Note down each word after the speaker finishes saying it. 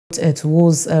It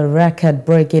was a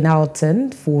record-breaking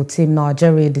outing for Team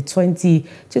Nigeria in the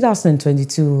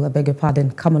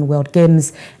 2022 Commonwealth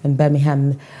Games in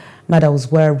Birmingham.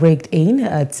 Medals were raked in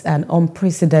at an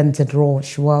unprecedented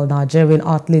rush, while Nigerian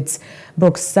athletes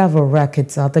broke several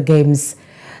records at the Games.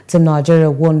 Team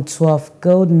Nigeria won 12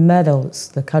 gold medals,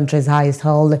 the country's highest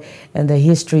haul in the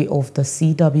history of the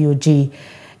CWG.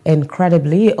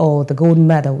 Incredibly, all the gold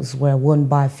medals were won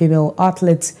by female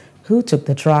athletes who took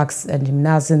the tracks and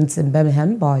gymnasiums in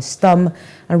Birmingham by storm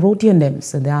and wrote their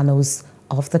names in the annals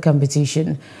of the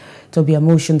competition.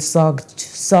 Amusan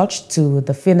surged to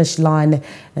the finish line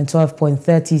in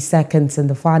 12.30 seconds in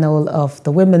the final of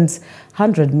the women's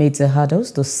 100-meter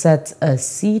hurdles to set a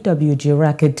CWG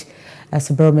record, as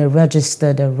Brume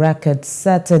registered a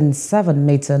record-setting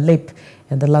 7-meter leap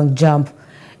in the long jump.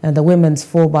 In the women's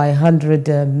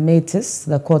 4x100 meters,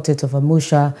 the quartet of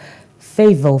Amusan,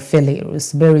 Favour Philly,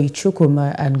 Rosemary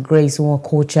Chukwuma and Grace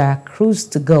Nwakocha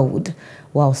cruised to gold,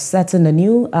 while setting a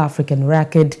new African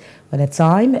record with a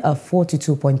time of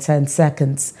 42.10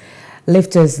 seconds.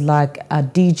 Lifters like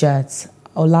Adijat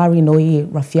Olarinoye,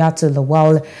 Rafiatu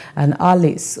Lawal and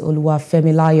Alice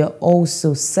Oluwafemilayo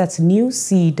also set new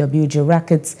CWG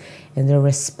records in their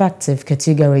respective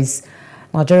categories.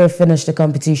 Nigeria finished the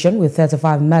competition with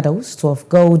 35 medals, 12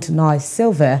 gold, 9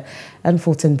 silver and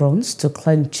 14 bronze to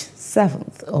clinch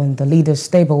 7th on the leaders'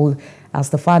 table as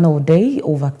the final day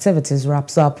of activities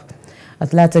wraps up.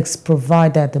 Athletics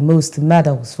provided the most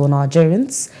medals for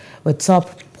Nigerians, with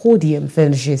top podium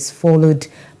finishes followed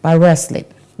by wrestling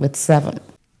with 7.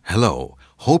 Hello,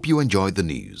 hope you enjoyed the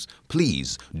news.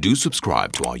 Please do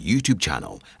subscribe to our YouTube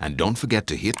channel and don't forget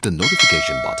to hit the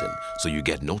notification button so you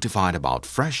get notified about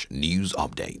fresh news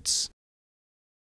updates.